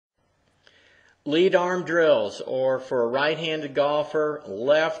lead arm drills, or for a right-handed golfer,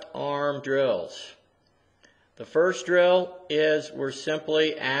 left arm drills. The first drill is we're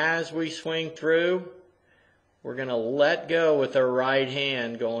simply, as we swing through, we're going to let go with our right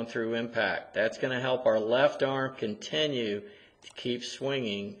hand going through impact. That's going to help our left arm continue to keep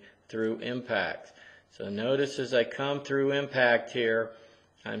swinging through impact. So notice as I come through impact here,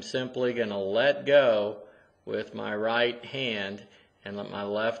 I'm simply going to let go with my right hand and let my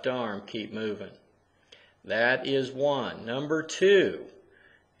left arm keep moving. That is one. Number two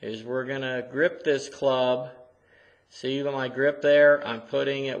is we're going to grip this club. See my grip there? I'm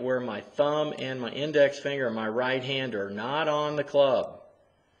putting it where my thumb and my index finger and my right hand are not on the club.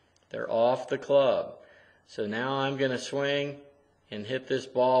 They're off the club. So now I'm going to swing and hit this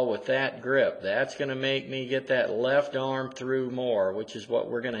ball with that grip. That's going to make me get that left arm through more, which is what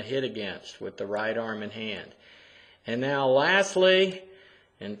we're going to hit against with the right arm and hand. And now lastly,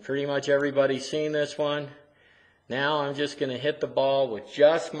 and pretty much everybody's seen this one, now I'm just going to hit the ball with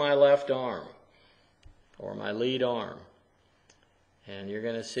just my left arm, or my lead arm. And you're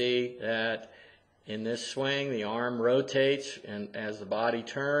going to see that in this swing, the arm rotates and as the body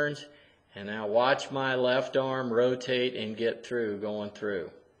turns. And now watch my left arm rotate and get through, going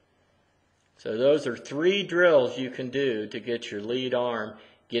through. So those are 3 drills you can do to get your lead arm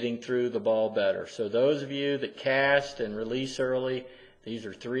getting through the ball better. So those of you that cast and release early, these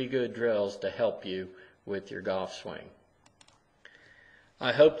are 3 good drills to help you with your golf swing.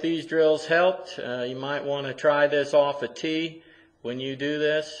 I hope these drills helped. You might want to try this off a tee when you do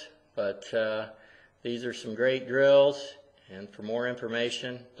this, but these are some great drills. And for more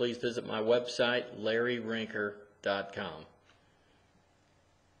information, please visit my website, LarryRinker.com.